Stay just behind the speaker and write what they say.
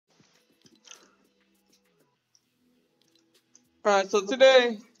Alright, so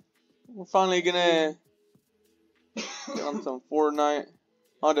today we're finally gonna get on some Fortnite.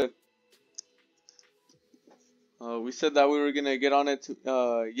 On it. We said that we were gonna get on it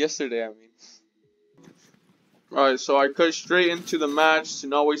yesterday, I mean. Alright, so I cut straight into the match to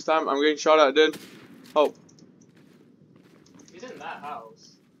not waste time. I'm getting shot at, dude. Oh. He's in that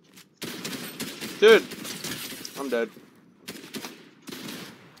house. Dude. I'm dead.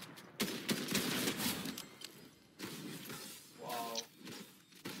 Wow. Oh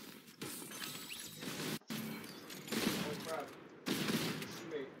crap.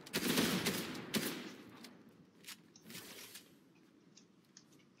 Teammate.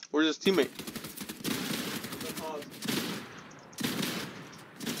 Where's his teammate? The pause.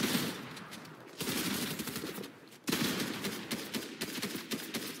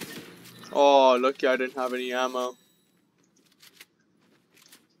 Oh, lucky I didn't have any ammo.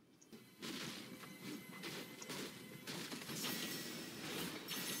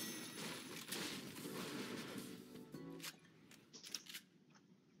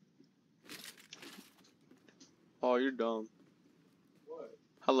 Oh, you're dumb. What?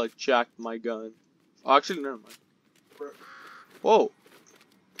 Hella jacked my gun. Oh, actually, never mind. Whoa.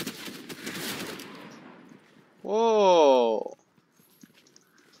 Whoa.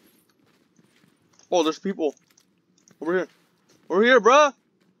 Oh, there's people. Over here. Over here, bruh.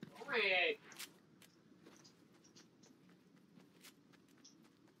 Alright.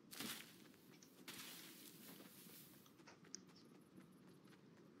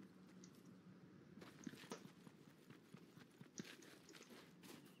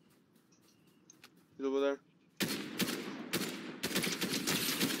 He's over there.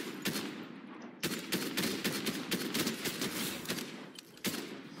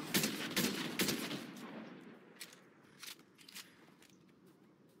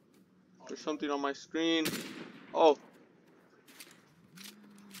 There's something on my screen. Oh.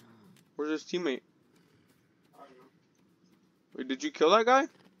 Where's his teammate? I don't know. Wait, did you kill that guy?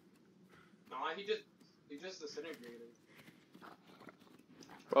 No, he just disintegrated.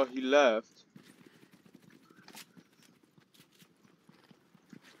 Bro, he left.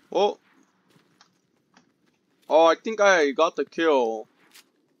 Oh. Oh, I think I got the kill.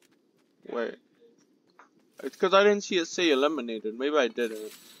 Wait. It's because I didn't see it say eliminated. Maybe I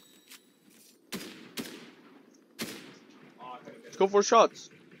didn't. Oh, I couldn't get Let's it. go for shots.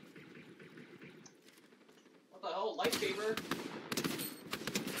 What the hell? Lightsaber?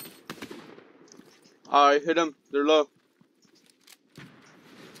 I hit him. They're low.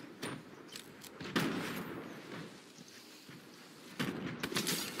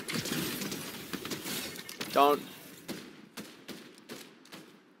 Down.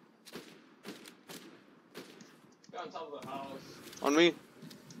 Got on top of the house. On me.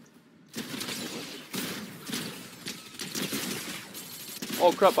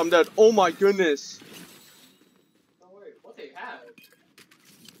 Oh crap, I'm dead. Oh my goodness. No way. What they had?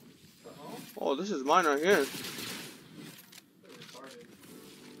 The hell? Oh, this is mine right here. They're retarded.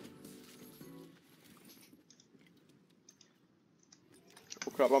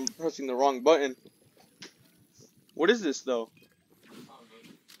 Oh crap, I'm pressing the wrong button. What is this though? I don't know.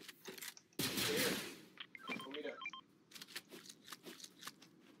 Here. Go meet up.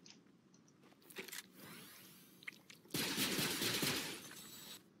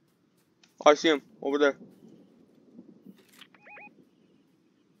 Oh, I see him over there.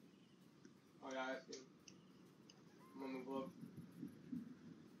 Oh yeah, I see him. I'm gonna move up.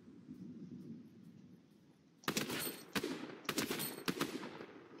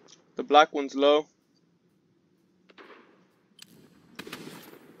 The black one's low.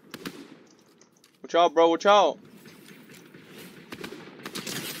 Watch out, bro. Watch out.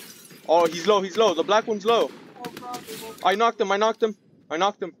 Oh, he's low. He's low. The black one's low. Oh crap, they both. I knocked him. I knocked him. I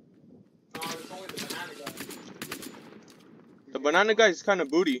knocked him. No, it's only the banana guy. The banana guy is kind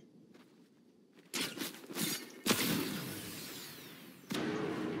of booty.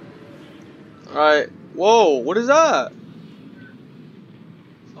 Alright. Whoa, what is that?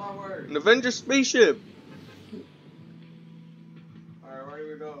 Star Wars. An Avenger spaceship. Alright, where do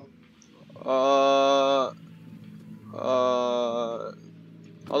we go? All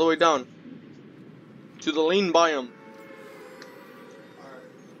the way down. To the lean biome. Alright.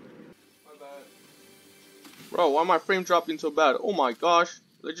 My bad. Bro, why am I frame dropping so bad? Oh my gosh.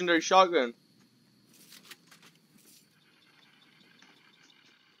 Legendary shotgun.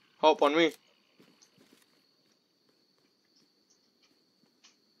 Help on me.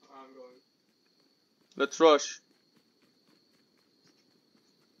 I'm going. Let's rush.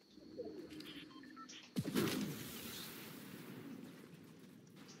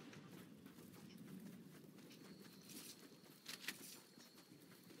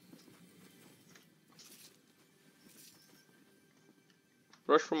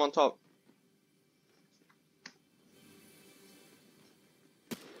 Rush from on top.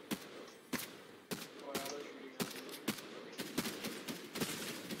 Oh, yeah, they're shooting at me.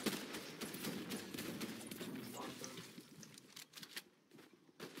 Awesome.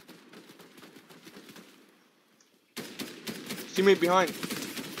 Teammate behind.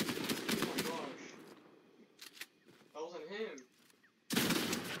 Oh my gosh. That wasn't him.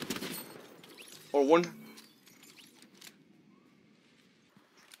 Or one.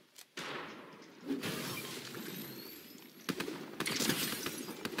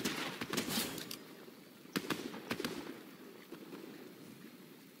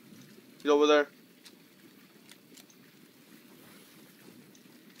 He's over there.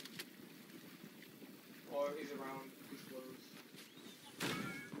 Oh, he's around. He's close.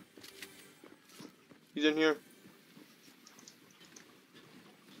 He's in here.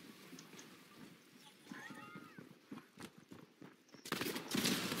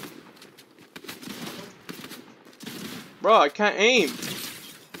 Bro, I can't aim.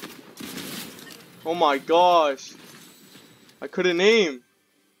 Oh my gosh. I couldn't aim.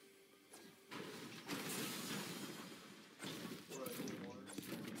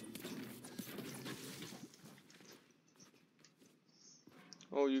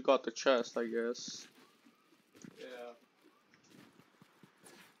 Oh, you got the chest, I guess. Yeah.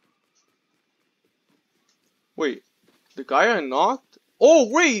 Wait, the guy I knocked? Oh,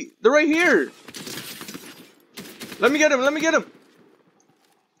 wait, they're right here. Let me get him, let me get him.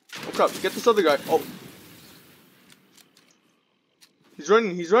 Oh crap, get this other guy. Oh. He's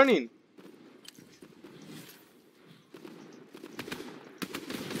running, he's running.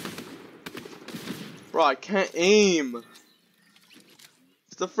 Bro, I can't aim.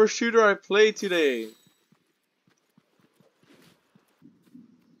 It's the first shooter I played today.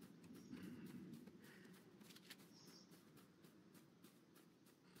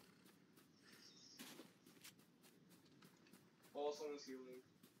 Oh, someone's healing.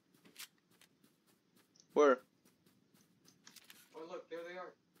 Where? Oh, look, there they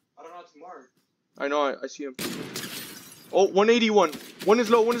are. I don't know how to mark. I know, I see him. Oh, 181. One is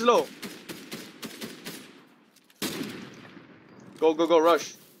low, one is low. Go, go, go,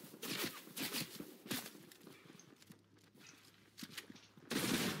 rush.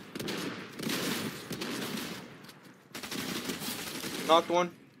 Knocked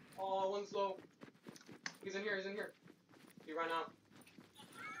one. Oh, one's low. He's in here, he's in here. He ran out.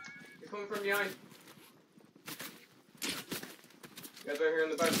 He's coming from behind. You guys right here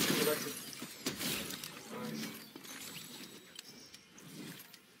in the back. Nice.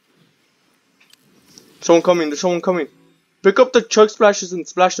 Someone coming, there's someone coming. Pick up the chug splashes and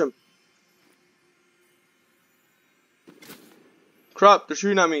splash them. Crap, they're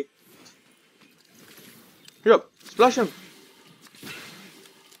shooting at me. Here up, splash them.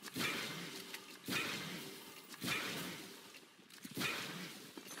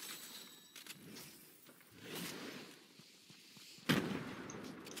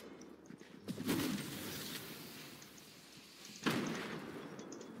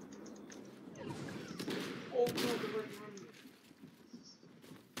 Oh, no, they're right behind me.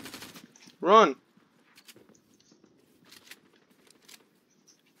 Run.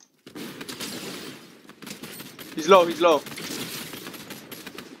 He's low, he's low.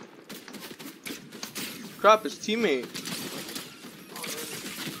 Crap, his teammate.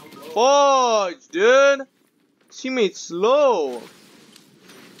 Fudge, dude. Teammate's slow.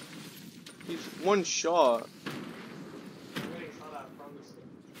 He's one shot. I'm getting shot at from this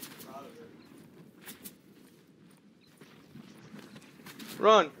out of it.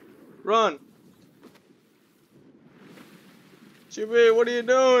 Run. Run. Chibi, what are you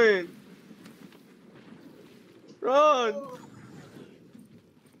doing? Run.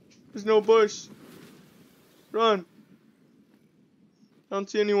 There's no bush. Run. I don't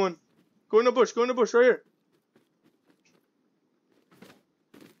see anyone. Go in the bush, right here.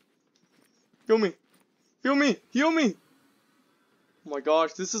 Heal me. Heal me. Heal me. Oh my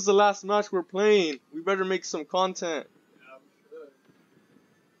gosh, this is the last match we're playing. We better make some content. Yeah, we should.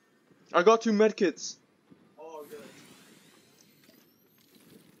 I got 2 medkits. Oh, good.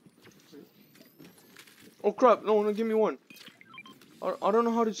 Oh crap, no, give me one. I don't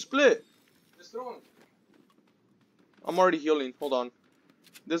know how to split. Just throw him. I'm already healing, hold on.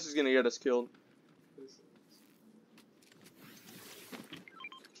 This is gonna get us killed. There's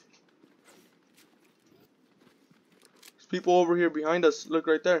people over here behind us, look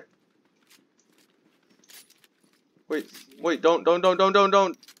right there. Wait, don't.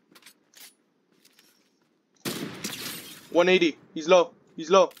 180, he's low.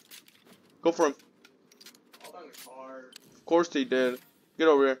 Go for him. All down the car. Of course they did. Get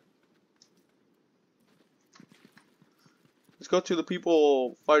over here. Let's go to the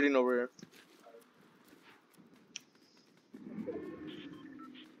people fighting over here.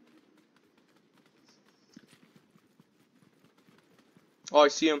 Oh, I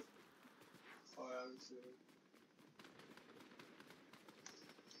see him. Oh, yeah,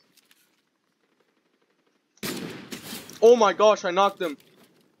 I see it. Oh my gosh, I knocked him.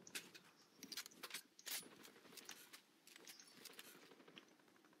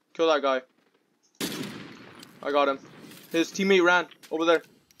 Kill that guy. I got him. His teammate ran over there.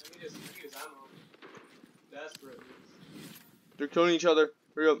 I need his ammo. Desperately. They're killing each other.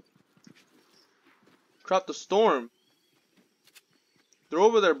 Hurry up. Crap, the storm. They're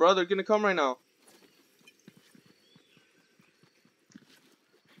over there, bro. They're gonna come right now.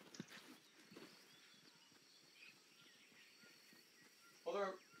 Oh,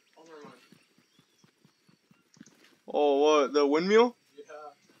 never mind. Oh, what? The windmill? Yeah.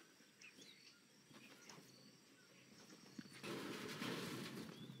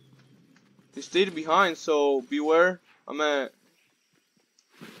 They stayed behind, so beware. I'm at...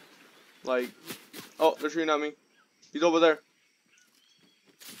 Like... Oh, they're shooting at me. He's over there.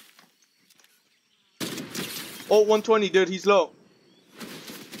 Oh, 120, dude. He's low.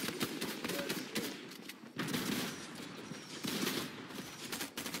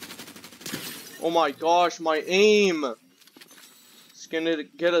 Oh my gosh, my aim. It's gonna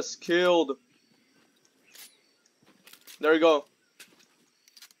get us killed. There we go.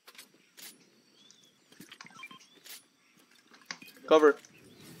 Cover.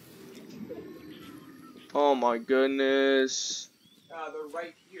 Oh my goodness. They're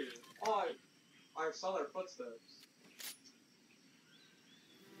right here. Oh, I saw their footsteps.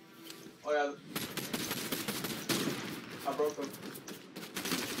 Oh yeah. I broke them.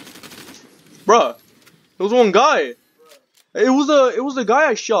 Bruh. It was one guy. Bruh. It was the guy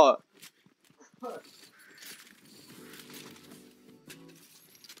I shot.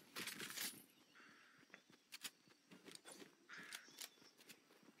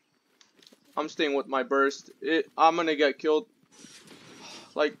 I'm staying with my burst. I'm gonna get killed.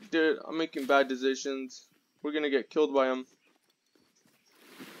 Like, dude, I'm making bad decisions. We're gonna get killed by him.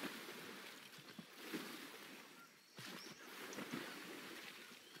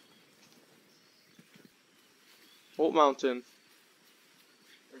 What mountain?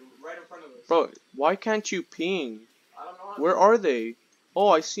 They're right in front of us. Bro, why can't you ping? I don't know. Where are they? Oh,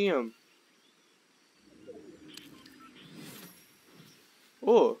 I see him.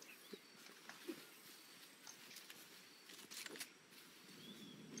 Oh.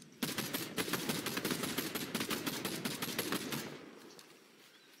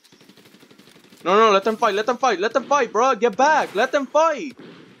 No, let them fight, let them fight, bro. Get back, let them fight.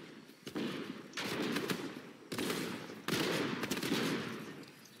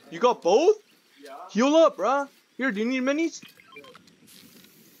 You got both? Yeah. Heal up, bro. Here, do you need minis?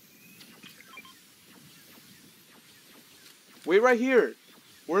 Wait right here.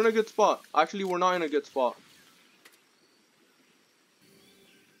 We're in a good spot. Actually, we're not in a good spot.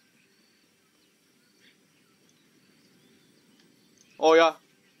 Oh, yeah.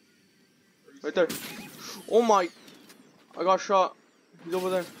 Right there. Oh, my. I got shot. He's over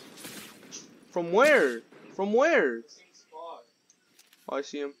there. From where? From where? Same spot. Oh, I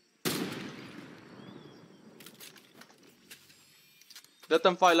see him. Let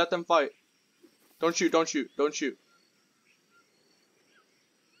them fight, let them fight. Don't shoot, don't shoot, don't shoot.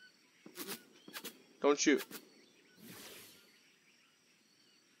 Don't shoot.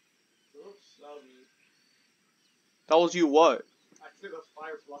 Oops, that was me. That was you what? I threw the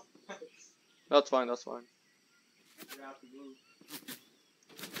fireflies. That's fine, that's fine. You're gonna have to move.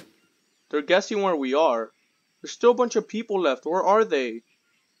 They're guessing where we are. There's still a bunch of people left. Where are they?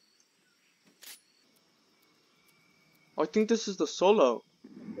 I think this is the solo.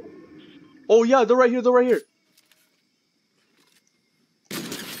 Oh yeah, they're right here, they're right here.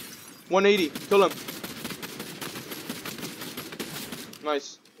 180, kill him.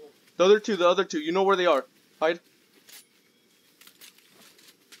 Nice. The other two, you know where they are. Hide.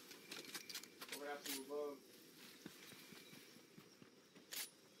 We're gonna have to move up.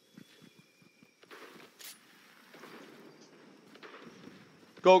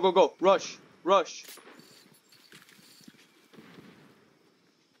 Go, go, go. Rush, rush.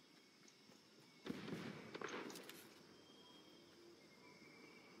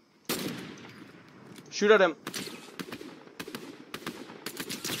 Shoot at him.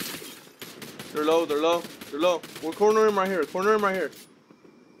 They're low, they're low, they're low. We're corner him right here, corner him right here.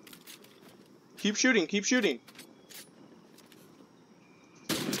 Keep shooting, keep shooting.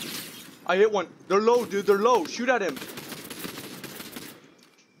 I hit one. They're low, dude, they're low. Shoot at him.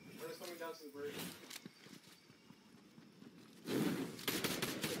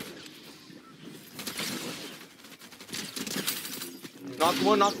 Knocked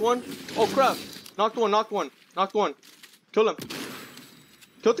one, knocked one. Oh crap. Knocked one, knocked one, knocked one. Kill him.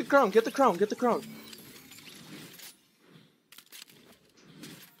 Kill the crown, get the crown, get the crown.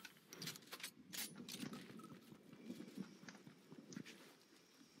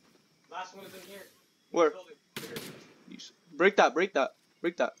 Last one is in here. Where? Here. Break that, break that,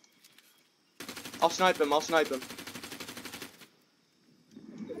 break that. I'll snipe him, I'll snipe him.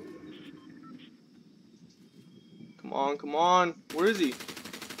 Come on, come on. Where is he?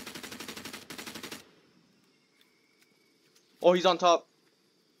 Oh, he's on top.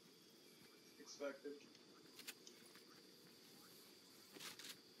 Expected.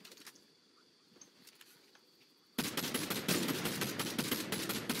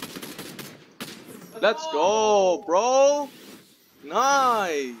 Let's go, bro.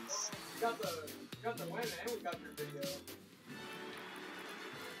 Nice. Got the win, and we got your video.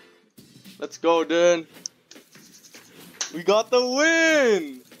 Let's go, dude. We got the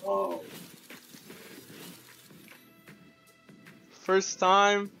win. Oh. First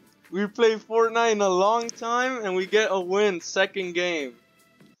time we play Fortnite in a long time, and we get a win. Second game.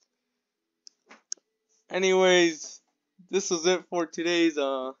 Anyways, this was it for today's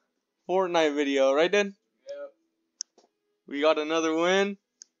Fortnite video, right, then? Yep. We got another win.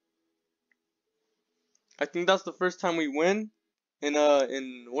 I think that's the first time we win in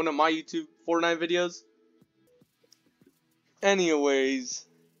one of my YouTube Fortnite videos. Anyways,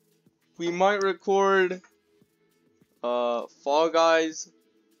 we might record Fall Guys,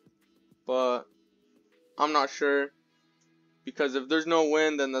 but I'm not sure, because if there's no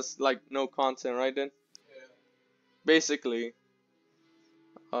win, then that's like no content, right, then? Yeah. Basically.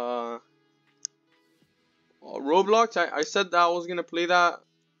 Roblox, I said that I was gonna play that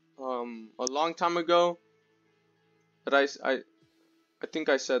a long time ago. But I think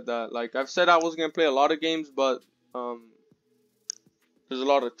I said that. Like, I've said I was gonna play a lot of games, but there's a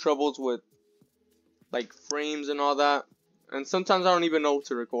lot of troubles with like frames and all that, and sometimes I don't even know what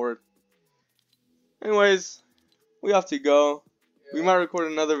to record. Anyways, we have to go. Yeah. We might record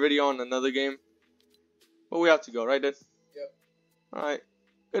another video on another game, but we have to go, right, Dad? Yep. Alright,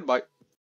 goodbye.